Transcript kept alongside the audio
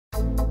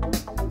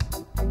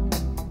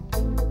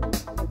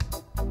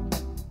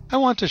I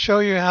want to show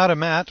you how to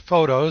mat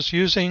photos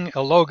using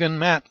a Logan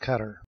mat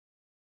cutter.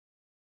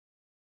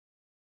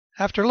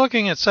 After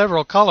looking at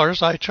several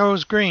colors, I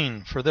chose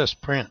green for this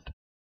print.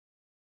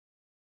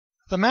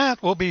 The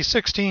mat will be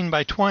 16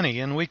 by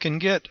 20 and we can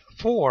get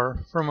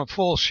 4 from a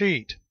full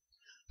sheet.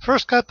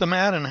 First, cut the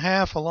mat in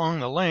half along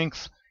the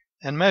length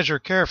and measure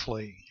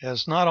carefully,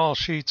 as not all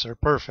sheets are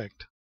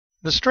perfect.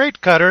 The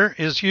straight cutter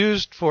is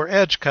used for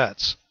edge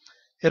cuts.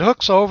 It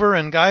hooks over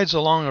and guides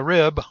along a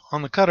rib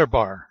on the cutter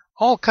bar.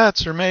 All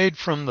cuts are made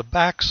from the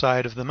back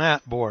side of the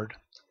mat board,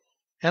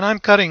 and I'm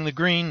cutting the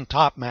green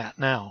top mat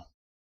now.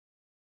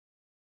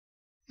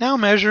 Now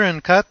measure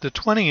and cut the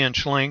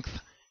 20-inch length,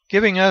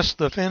 giving us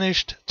the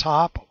finished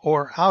top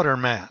or outer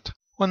mat.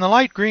 When the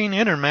light green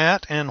inner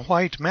mat and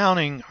white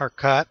mounting are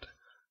cut,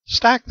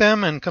 stack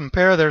them and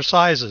compare their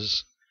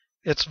sizes.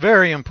 It's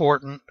very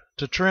important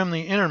to trim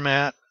the inner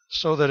mat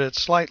so that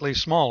it's slightly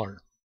smaller.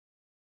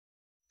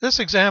 This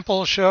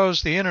example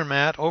shows the inner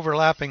mat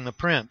overlapping the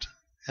print,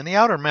 and the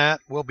outer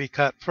mat will be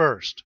cut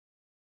first.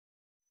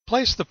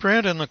 Place the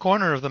print in the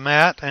corner of the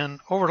mat and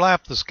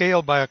overlap the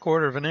scale by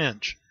 1/4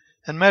 inch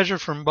and measure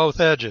from both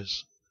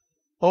edges.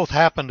 Both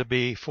happen to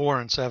be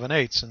 4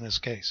 7/8 in this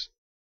case.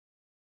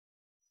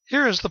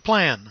 Here is the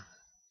plan.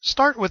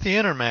 Start with the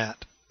inner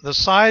mat. The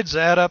sides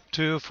add up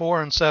to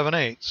 4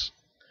 7/8,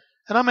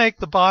 and I make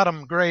the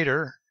bottom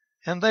greater,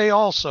 and they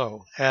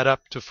also add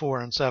up to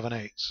 4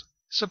 7/8.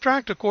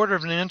 Subtract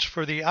 1/4 inch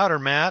for the outer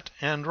mat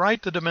and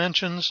write the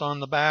dimensions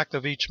on the back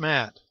of each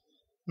mat.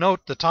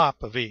 Note the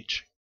top of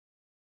each.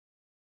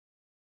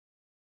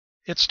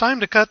 It's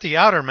time to cut the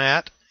outer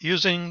mat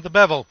using the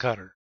bevel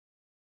cutter.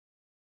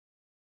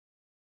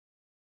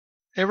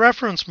 A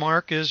reference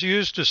mark is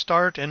used to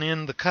start and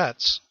end the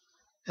cuts,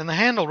 and the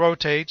handle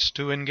rotates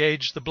to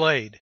engage the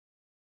blade.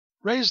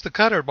 Raise the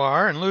cutter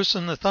bar and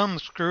loosen the thumb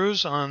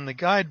screws on the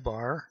guide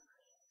bar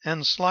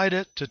and slide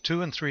it to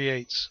 2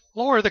 3/8.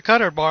 Lower the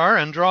cutter bar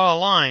and draw a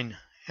line,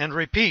 and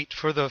repeat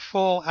for the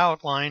full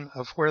outline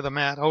of where the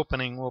mat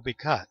opening will be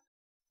cut.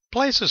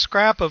 Place a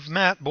scrap of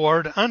mat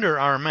board under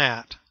our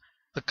mat.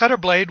 The cutter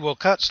blade will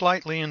cut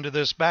slightly into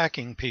this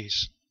backing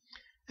piece,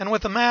 and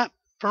with the mat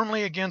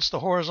firmly against the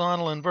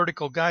horizontal and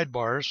vertical guide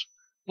bars,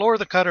 lower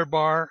the cutter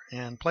bar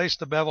and place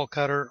the bevel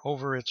cutter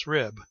over its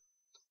rib.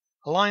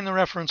 Align the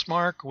reference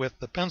mark with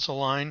the pencil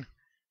line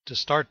to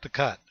start the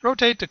cut.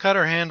 Rotate the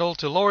cutter handle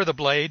to lower the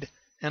blade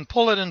and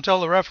pull it until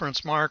the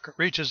reference mark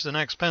reaches the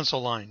next pencil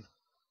line.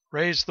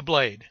 Raise the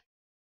blade.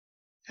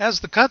 As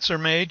the cuts are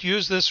made,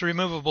 use this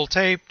removable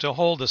tape to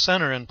hold the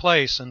center in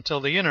place until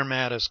the inner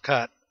mat is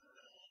cut.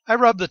 I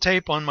rub the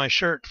tape on my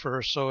shirt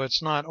first so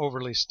it's not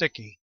overly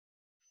sticky.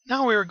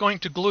 Now we are going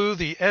to glue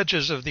the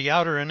edges of the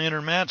outer and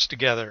inner mats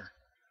together.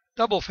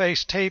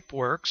 Double-faced tape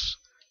works,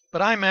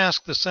 but I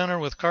mask the center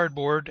with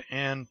cardboard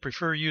and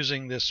prefer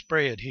using this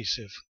spray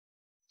adhesive.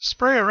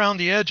 Spray around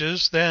the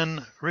edges,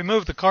 then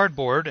remove the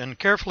cardboard and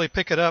carefully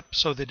pick it up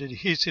so that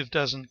adhesive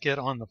doesn't get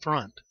on the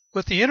front.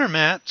 With the inner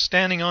mat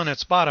standing on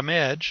its bottom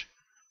edge,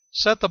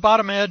 set the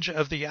bottom edge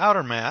of the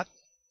outer mat,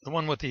 the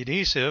one with the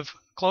adhesive,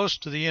 close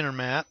to the inner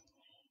mat,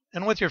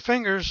 and with your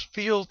fingers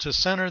feel to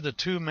center the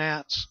two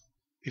mats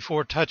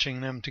before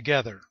touching them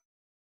together.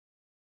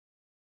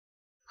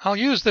 I'll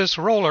use this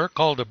roller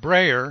called a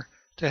brayer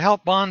to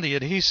help bond the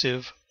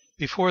adhesive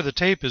before the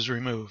tape is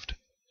removed.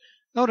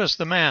 Notice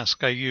the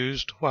mask I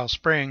used while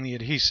spraying the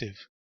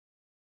adhesive.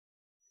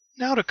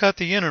 Now to cut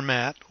the inner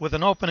mat with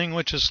an opening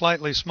which is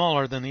slightly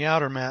smaller than the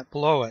outer mat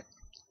below it.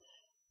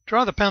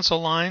 Draw the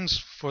pencil lines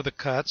for the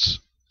cuts.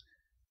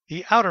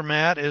 The outer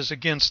mat is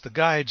against the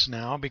guides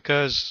now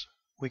because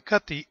we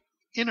cut the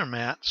inner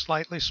mat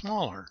slightly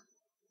smaller.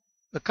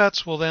 The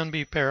cuts will then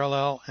be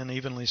parallel and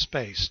evenly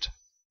spaced.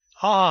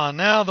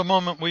 Now the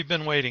moment we've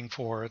been waiting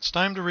for. It's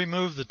time to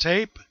remove the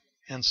tape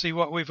and see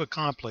what we've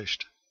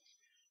accomplished.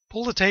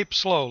 Pull the tape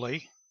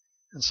slowly,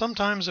 and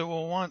sometimes it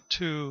will want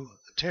to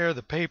tear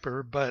the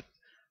paper, but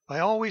by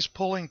always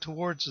pulling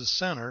towards the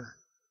center,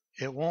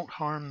 it won't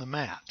harm the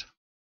mat.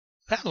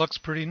 That looks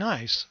pretty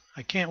nice.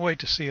 I can't wait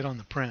to see it on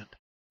the print.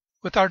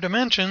 With our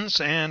dimensions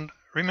and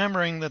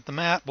remembering that the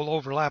mat will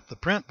overlap the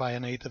print by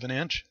 1/8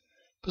 inch,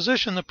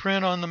 position the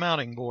print on the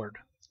mounting board.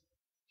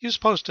 Use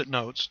Post-it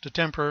notes to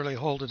temporarily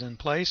hold it in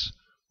place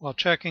while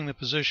checking the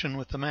position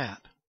with the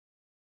mat.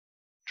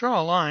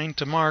 Draw a line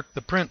to mark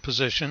the print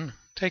position,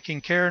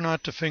 taking care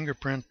not to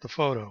fingerprint the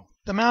photo.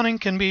 The mounting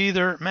can be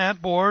either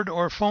mat board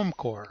or foam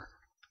core.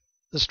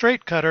 The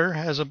straight cutter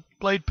has a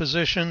blade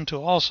position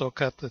to also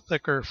cut the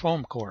thicker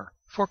foam core.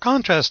 For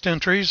contrast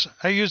entries,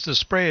 I use the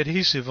spray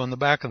adhesive on the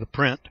back of the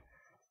print,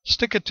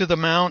 stick it to the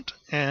mount,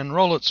 and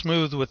roll it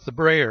smooth with the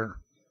brayer.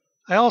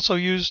 I also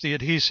use the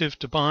adhesive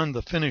to bond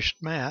the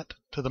finished mat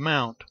to the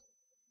mount.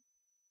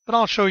 But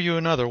I'll show you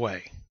another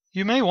way.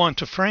 You may want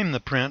to frame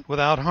the print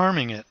without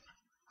harming it.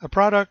 A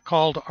product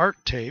called Art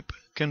Tape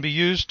can be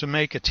used to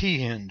make a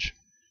T-hinge.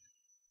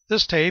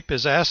 This tape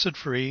is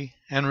acid-free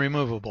and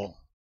removable.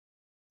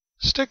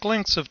 Stick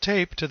lengths of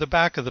tape to the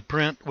back of the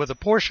print with a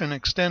portion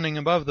extending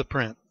above the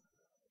print.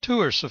 2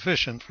 are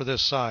sufficient for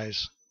this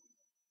size.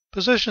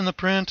 Position the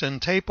print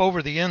and tape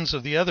over the ends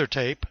of the other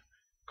tape,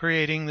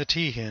 creating the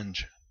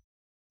T-hinge.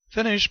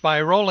 Finish by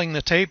rolling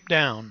the tape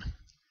down.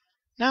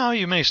 Now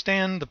you may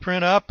stand the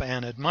print up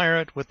and admire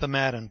it with the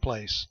mat in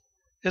place.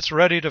 It's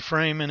ready to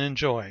frame and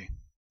enjoy.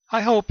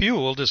 I hope you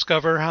will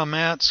discover how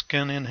mats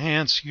can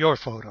enhance your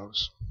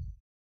photos.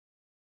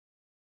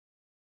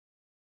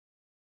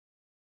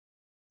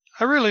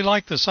 I really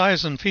like the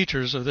size and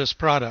features of this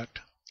product.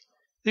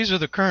 These are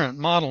the current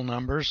model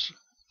numbers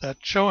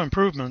that show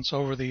improvements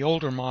over the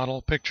older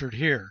model pictured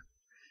here.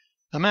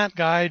 The mat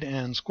guide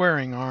and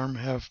squaring arm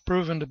have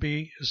proven to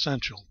be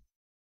essential.